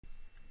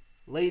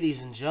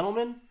Ladies and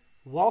gentlemen,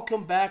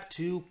 welcome back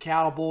to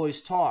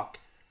Cowboys Talk,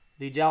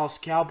 the Dallas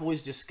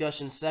Cowboys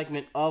discussion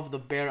segment of the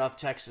Bear of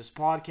Texas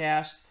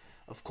podcast.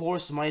 Of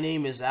course, my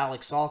name is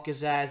Alex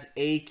Alcazaz,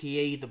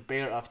 aka the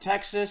Bear of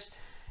Texas,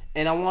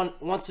 and I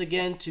want once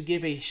again to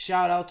give a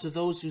shout out to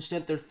those who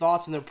sent their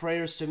thoughts and their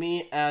prayers to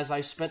me as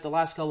I spent the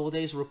last couple of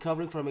days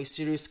recovering from a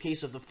serious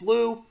case of the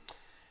flu.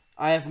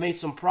 I have made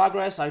some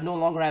progress. I no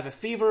longer have a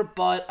fever,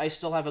 but I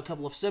still have a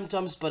couple of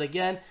symptoms. But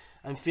again,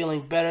 I'm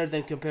feeling better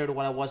than compared to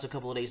what I was a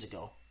couple of days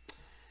ago.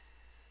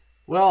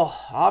 Well,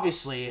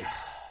 obviously,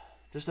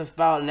 just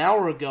about an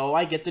hour ago,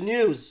 I get the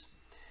news.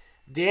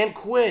 Dan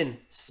Quinn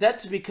set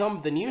to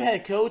become the new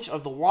head coach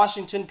of the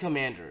Washington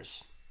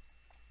Commanders.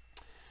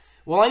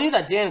 Well, I knew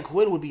that Dan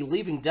Quinn would be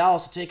leaving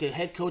Dallas to take a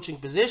head coaching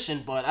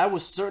position, but I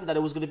was certain that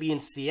it was going to be in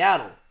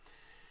Seattle.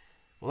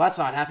 Well, that's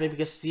not happening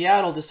because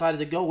Seattle decided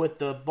to go with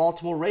the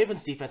Baltimore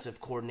Ravens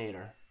defensive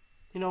coordinator.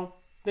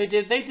 They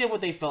did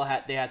what they felt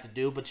they had to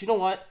do, but you know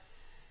what?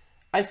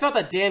 I felt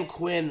that Dan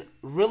Quinn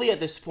really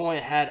at this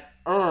point had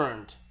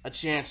earned a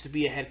chance to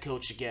be a head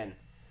coach again.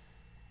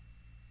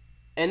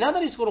 And now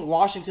that he's going to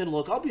Washington,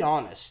 look, I'll be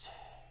honest.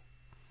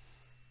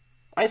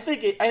 I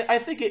think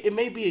it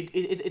may be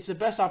it's the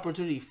best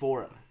opportunity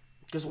for him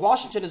because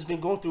Washington has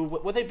been going through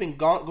what they've been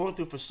going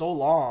through for so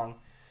long.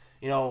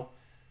 They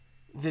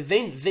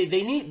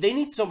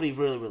need somebody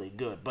really, really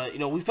good. But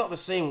we felt the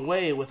same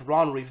way with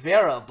Ron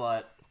Rivera,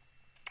 but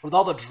with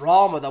all the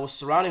drama that was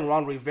surrounding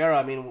Ron Rivera,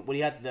 I mean, when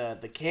he had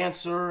the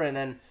cancer and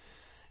then,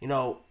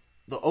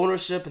 the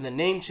ownership and the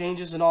name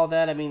changes and all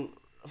that, I mean,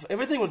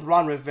 everything with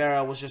Ron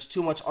Rivera was just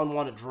too much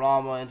unwanted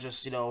drama and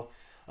just, an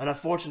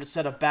unfortunate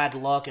set of bad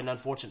luck and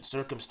unfortunate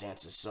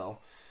circumstances. So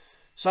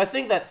I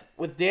think that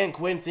with Dan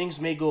Quinn, things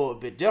may go a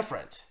bit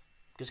different.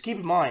 Because keep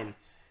in mind,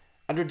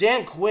 under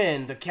Dan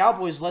Quinn, the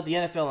Cowboys led the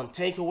NFL in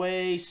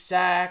takeaways,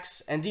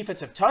 sacks, and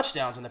defensive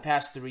touchdowns in the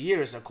past 3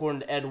 years, according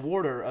to Ed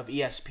Warder of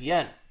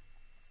ESPN.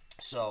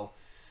 So,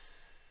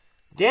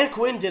 Dan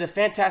Quinn did a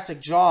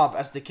fantastic job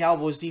as the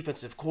Cowboys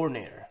defensive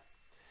coordinator.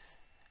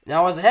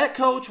 Now, as a head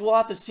coach, we'll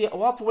have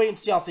to wait and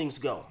see how things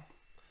go.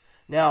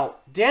 Now,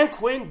 Dan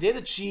Quinn did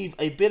achieve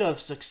a bit of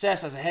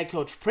success as a head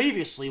coach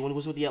previously when he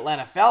was with the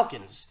Atlanta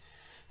Falcons.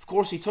 Of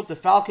course, he took the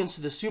Falcons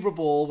to the Super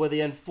Bowl where they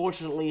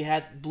unfortunately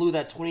blew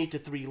that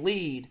 28-3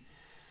 lead.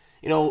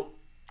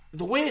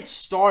 The way it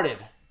started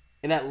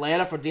in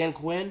Atlanta for Dan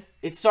Quinn,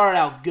 it started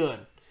out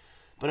good.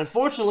 But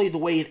unfortunately, the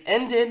way it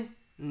ended,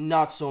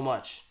 not so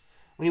much.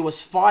 When he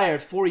was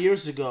fired 4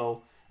 years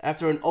ago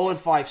after an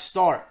 0-5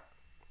 start.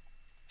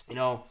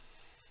 And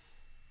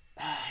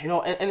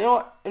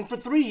for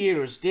 3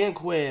 years, Dan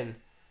Quinn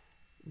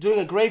doing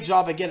a great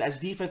job again as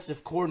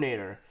defensive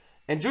coordinator.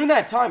 And during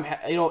that time,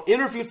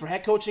 interviewed for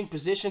head coaching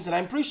positions, and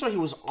I'm pretty sure he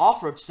was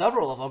offered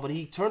several of them, but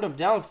he turned them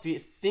down,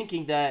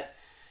 thinking that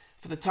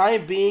for the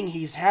time being,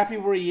 he's happy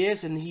where he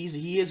is, and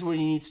he is where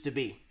he needs to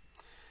be.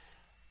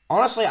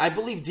 Honestly, I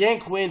believe Dan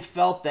Quinn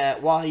felt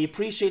that while he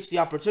appreciates the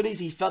opportunities,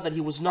 he felt that he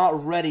was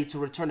not ready to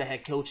return to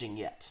head coaching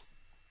yet.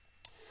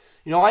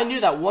 I knew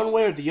that one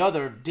way or the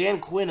other, Dan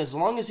Quinn, as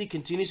long as he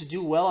continues to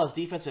do well as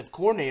defensive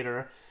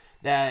coordinator,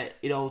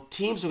 that,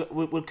 teams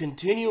would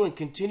continue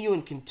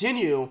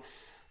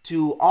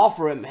to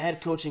offer him head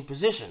coaching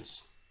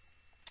positions.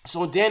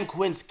 So in Dan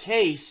Quinn's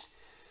case,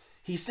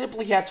 he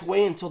simply had to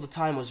wait until the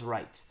time was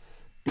right.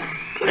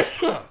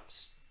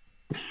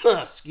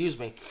 Excuse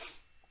me.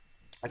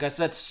 Like I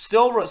said,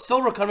 still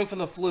recovering from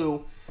the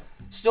flu,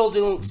 still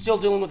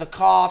dealing with the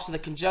coughs and the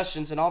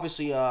congestions, and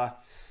obviously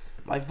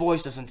my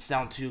voice doesn't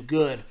sound too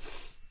good.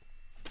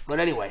 But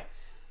anyway,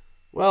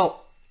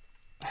 well,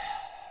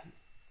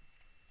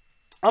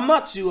 I'm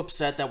not too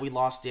upset that we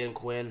lost Dan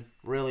Quinn,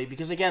 really,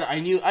 because again, I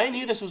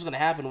knew this was going to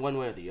happen one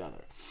way or the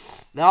other.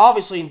 Now,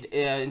 obviously,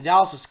 in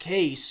Dallas's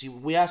case,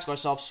 we ask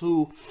ourselves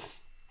who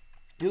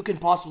can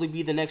possibly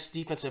be the next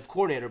defensive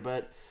coordinator,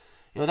 but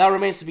that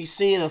remains to be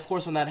seen. Of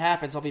course, when that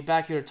happens, I'll be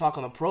back here to talk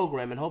on the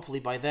program, and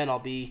hopefully by then I'll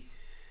be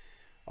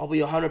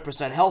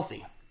 100%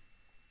 healthy.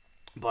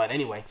 But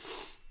anyway,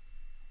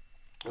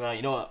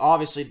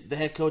 obviously the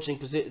head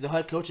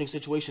coaching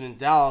situation in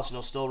Dallas,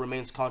 still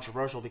remains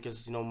controversial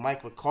because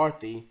Mike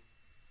McCarthy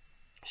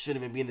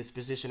shouldn't even be in this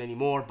position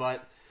anymore.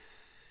 But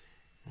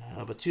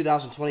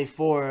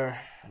 2024,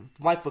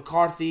 Mike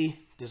McCarthy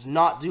does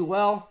not do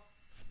well.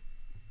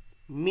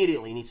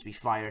 Immediately needs to be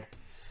fired.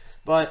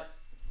 But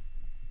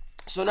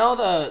so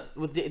now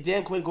with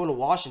Dan Quinn going to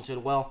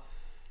Washington, well,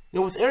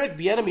 with Eric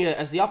Bieniemy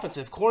as the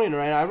offensive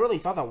coordinator, I really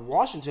thought that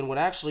Washington would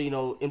actually,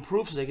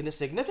 improve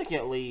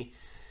significantly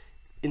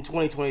in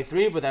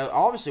 2023, but that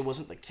obviously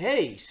wasn't the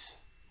case.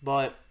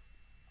 But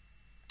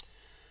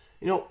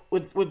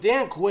with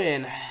Dan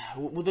Quinn,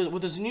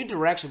 with his new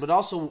direction, but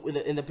also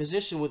in the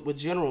position with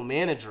general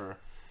manager,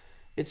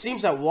 it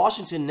seems that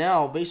Washington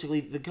now,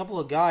 basically, the couple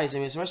of guys,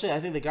 especially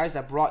I think the guys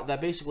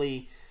that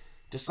basically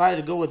decided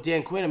to go with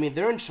Dan Quinn,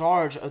 they're in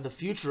charge of the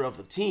future of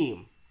the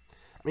team.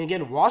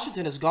 Again,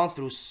 Washington has gone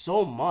through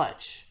so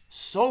much.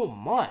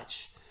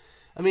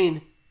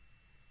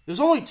 There's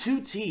only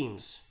two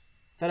teams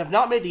that have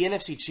not made the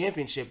NFC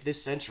Championship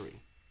this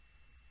century.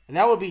 and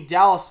that would be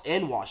Dallas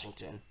and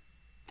Washington.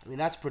 I mean,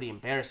 that's pretty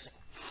embarrassing.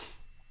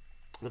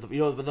 But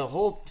the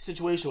whole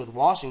situation with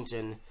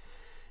Washington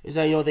is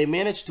that they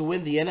managed to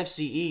win the NFC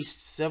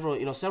East several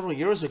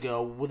years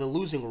ago with a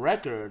losing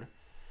record,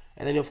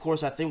 and then of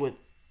course I think with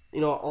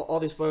all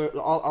these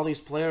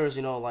players,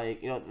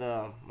 like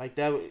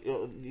that,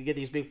 you get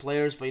these big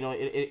players, but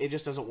it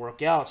just doesn't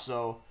work out.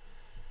 So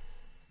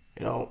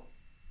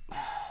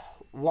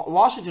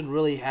Washington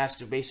really has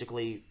to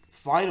basically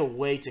find a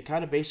way to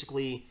kind of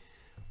basically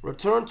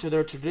return to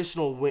their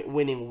traditional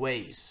winning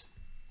ways.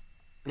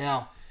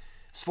 Now,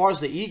 as far as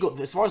the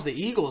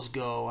Eagles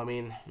go, I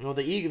mean,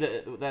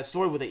 that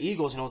story with the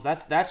Eagles,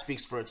 that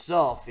speaks for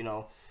itself.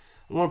 At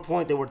one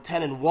point they were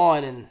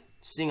 10-1, and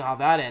seeing how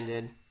that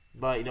ended,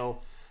 but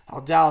how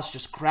Dallas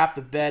just crapped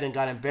the bed and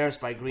got embarrassed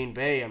by Green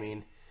Bay. I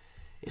mean,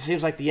 it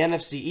seems like the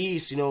NFC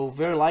East,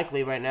 very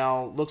likely right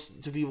now looks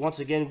to be once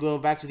again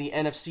going back to the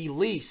NFC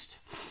least.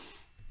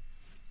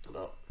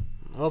 But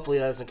hopefully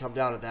that doesn't come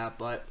down to that.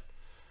 But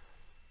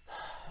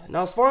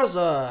now, as far as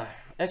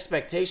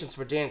expectations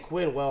for Dan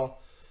Quinn, well,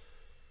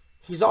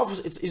 he's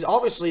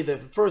obviously the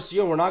first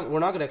year. We're not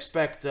gonna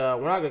expect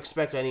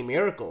any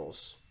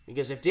miracles,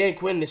 because if Dan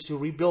Quinn is to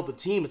rebuild the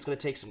team, it's gonna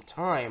take some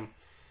time.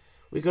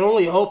 We can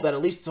only hope that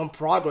at least some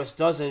progress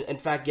does in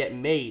fact get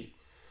made.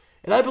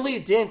 And I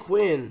believe Dan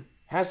Quinn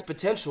has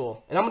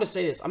potential. And I'm going to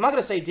say this. I'm not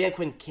going to say Dan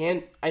Quinn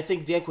can. I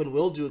think Dan Quinn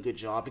will do a good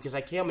job, because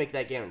I can't make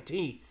that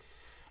guarantee.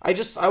 I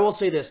will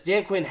say this.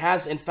 Dan Quinn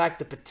has, in fact,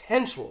 the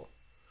potential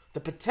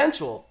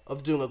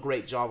of doing a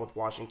great job with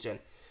Washington.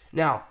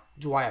 Now,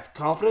 do I have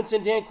confidence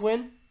in Dan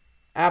Quinn?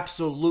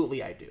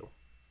 Absolutely I do.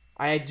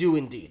 I do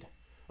indeed.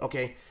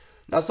 Okay?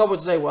 Now, some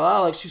would say, well,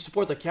 Alex, you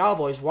support the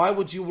Cowboys. Why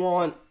would you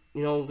want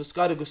this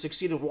guy to go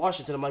succeed in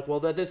Washington? I'm like,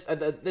 well, at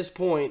this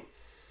point,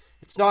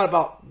 it's not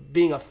about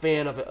being a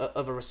fan of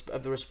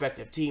the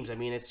respective teams. I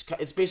mean,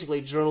 it's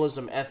basically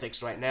journalism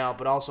ethics right now,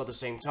 but also at the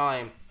same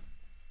time,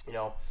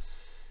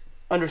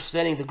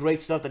 understanding the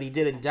great stuff that he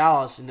did in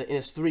Dallas in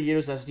his 3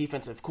 years as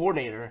defensive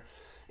coordinator.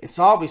 It's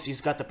obvious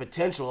he's got the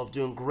potential of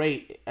doing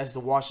great as the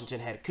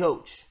Washington head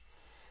coach.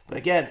 But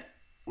again,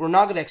 we're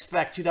not going to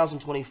expect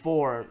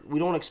 2024. We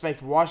don't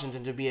expect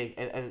Washington to be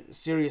a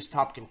serious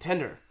top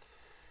contender.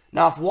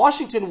 Now, if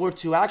Washington were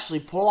to actually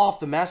pull off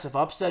the massive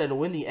upset and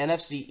win the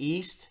NFC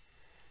East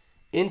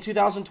in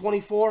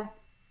 2024,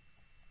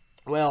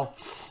 well,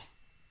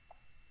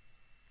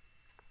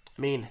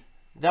 I mean,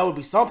 that would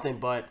be something,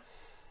 but,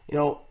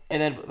 and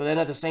then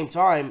at the same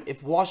time,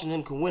 if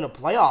Washington can win a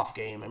playoff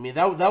game, I mean,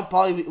 that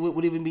probably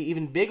would even be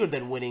even bigger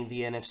than winning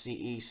the NFC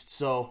East.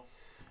 So,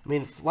 I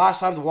mean, last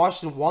time the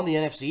Washington won the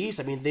NFC East,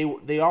 I mean,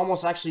 they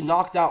almost actually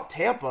knocked out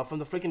Tampa from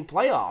the freaking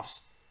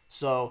playoffs.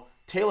 So,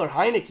 Taylor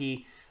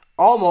Heineke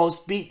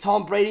almost beat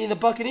Tom Brady and the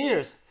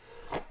Buccaneers.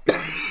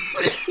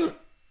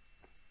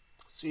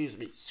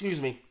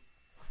 Excuse me.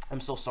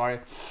 I'm so sorry.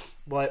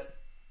 But,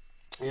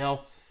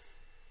 but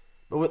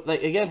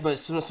with,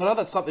 so now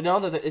that's something, now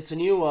that it's a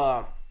new,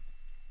 a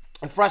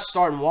fresh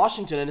start in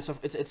Washington, and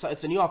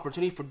it's a new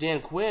opportunity for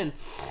Dan Quinn.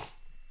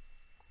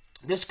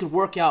 This could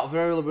work out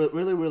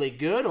really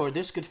good, or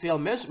this could fail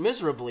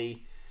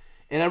miserably.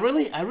 And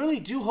I really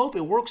do hope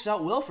it works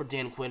out well for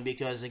Dan Quinn,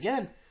 because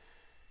again,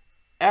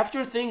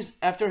 after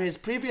his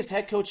previous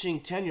head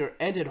coaching tenure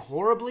ended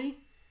horribly,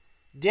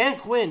 Dan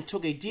Quinn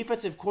took a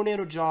defensive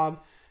coordinator job,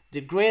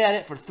 did great at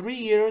it for 3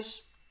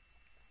 years,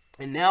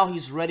 and now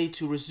he's ready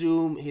to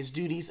resume his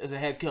duties as a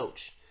head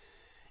coach.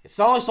 It's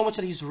not only so much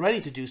that he's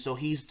ready to do so,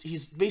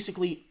 he's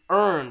basically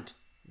earned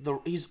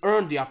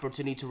the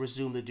opportunity to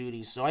resume the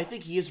duties. So I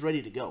think he is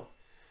ready to go.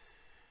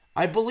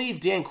 I believe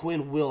Dan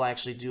Quinn will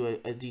actually do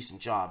a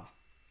decent job,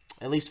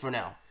 at least for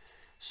now.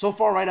 So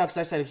far right now, because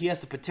I said he has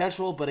the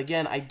potential, but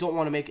again, I don't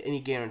want to make any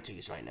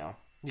guarantees right now,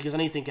 because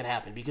anything can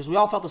happen. Because we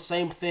all felt the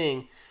same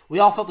thing. We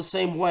all felt the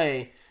same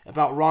way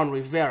about Ron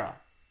Rivera.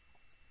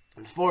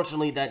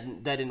 Unfortunately,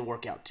 that didn't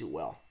work out too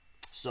well.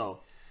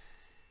 So,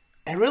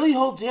 I really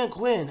hope Dan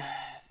Quinn,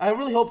 I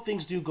really hope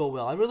things do go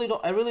well. I really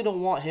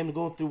don't want him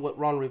going through what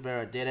Ron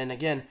Rivera did. And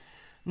again,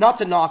 not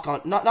to knock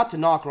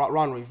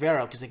Ron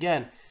Rivera, because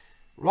again,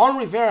 Ron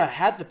Rivera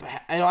had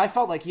I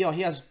felt like he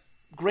has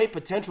great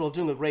potential of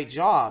doing a great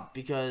job,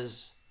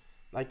 because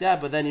like that.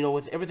 But then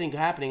with everything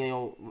happening,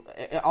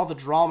 all the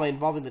drama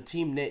involving the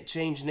team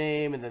change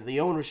name and the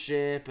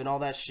ownership and all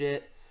that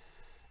shit,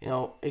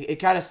 it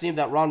kind of seemed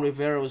that Ron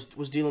Rivera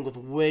was dealing with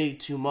way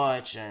too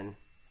much, and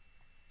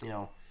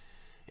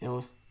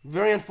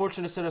very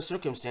unfortunate set of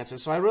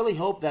circumstances. So I really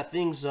hope that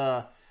things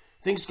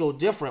go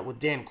different with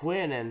Dan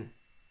Quinn, and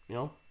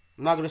I'm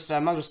not gonna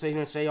stay here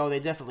and say, oh, they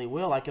definitely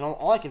will.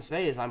 All I can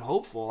say is I'm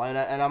hopeful and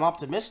I'm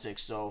optimistic.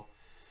 So,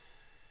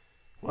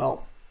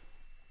 well,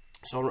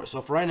 so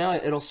for right now,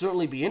 it'll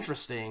certainly be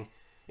interesting.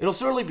 It'll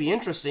certainly be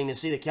interesting to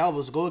see the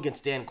Cowboys go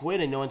against Dan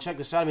Quinn, and check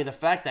this out. I mean, the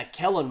fact that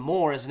Kellen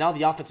Moore is now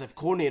the offensive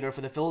coordinator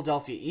for the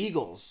Philadelphia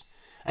Eagles.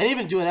 I didn't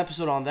even do an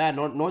episode on that,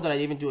 nor did I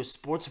even do a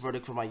sports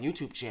verdict for my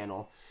YouTube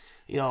channel.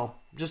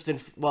 Just didn't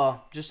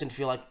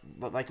feel like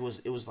it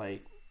was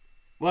like,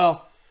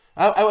 well,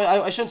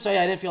 I shouldn't say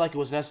I didn't feel like it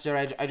was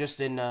necessary. I just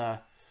didn't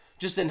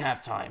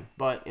have time.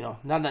 But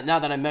now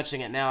that I'm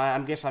mentioning it now, I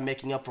guess I'm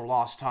making up for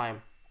lost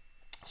time.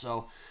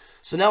 So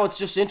now it's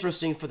just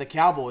interesting for the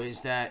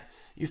Cowboys that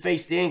you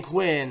face Dan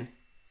Quinn,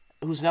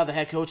 who's now the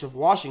head coach of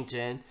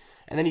Washington,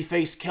 and then you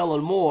face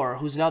Kellen Moore,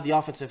 who's now the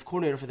offensive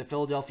coordinator for the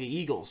Philadelphia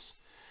Eagles.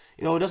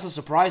 It doesn't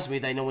surprise me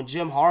that, when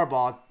Jim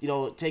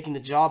Harbaugh, taking the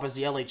job as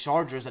the LA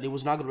Chargers, that he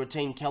was not going to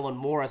retain Kellen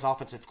Moore as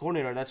offensive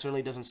coordinator. That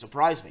certainly doesn't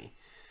surprise me.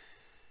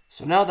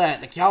 So now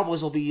that the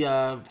Cowboys will be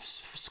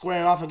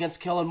squaring off against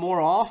Kellen Moore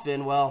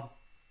often, well,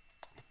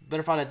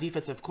 better find a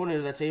defensive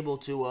coordinator that's able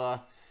to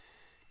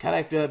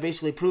kind of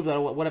basically prove that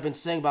what I've been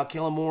saying about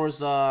Kellen Moore's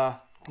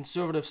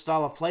conservative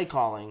style of play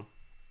calling.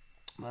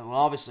 Well,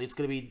 obviously it's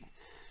gonna be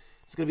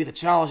the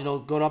challenge,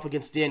 going up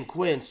against Dan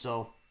Quinn.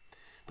 So,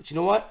 but you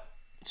know what?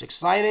 It's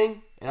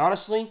exciting, and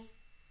honestly,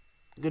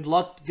 good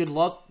luck.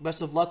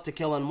 Best of luck to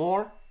Kellen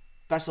Moore.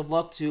 Best of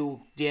luck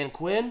to Dan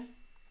Quinn.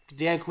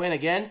 Dan Quinn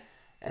again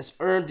has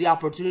earned the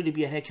opportunity to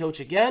be a head coach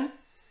again,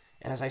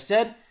 and as I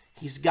said,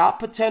 he's got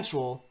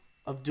potential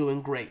of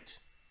doing great,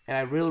 and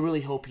I really,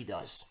 really hope he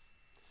does.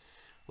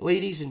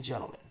 Ladies and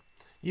gentlemen,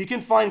 you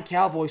can find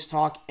Cowboys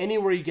Talk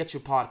anywhere you get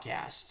your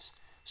podcasts.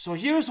 So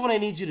here's what I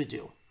need you to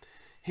do.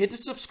 Hit the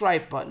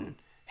subscribe button.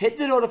 Hit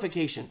the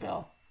notification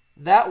bell.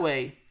 That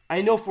way,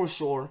 I know for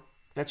sure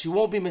that you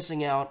won't be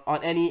missing out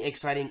on any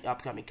exciting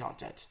upcoming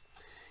content.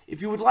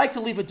 If you would like to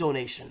leave a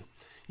donation,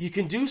 you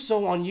can do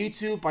so on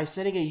YouTube by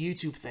sending a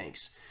YouTube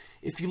thanks.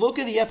 If you look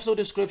in the episode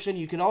description,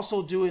 you can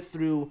also do it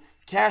through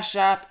Cash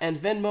App and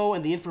Venmo,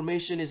 and the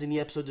information is in the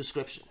episode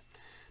description.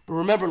 But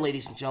remember,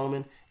 ladies and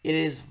gentlemen, it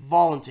is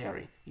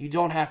voluntary. You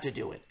don't have to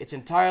do it. It's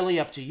entirely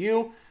up to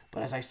you.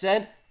 But as I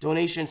said,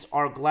 donations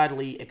are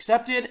gladly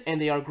accepted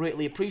and they are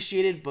greatly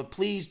appreciated. But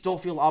please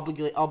don't feel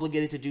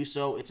obligated to do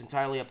so. It's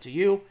entirely up to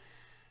you.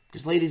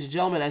 Because, ladies and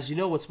gentlemen, as you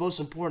know, what's most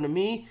important to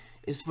me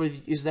is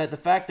that the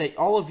fact that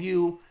all of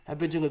you have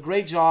been doing a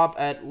great job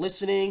at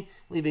listening,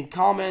 leaving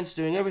comments,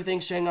 doing everything,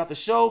 sharing out the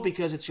show,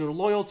 because it's your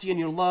loyalty and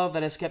your love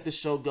that has kept this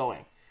show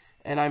going.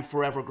 And I'm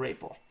forever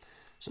grateful.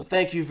 So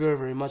thank you very,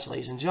 very much,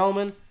 ladies and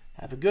gentlemen.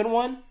 Have a good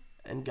one,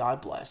 and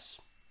God bless.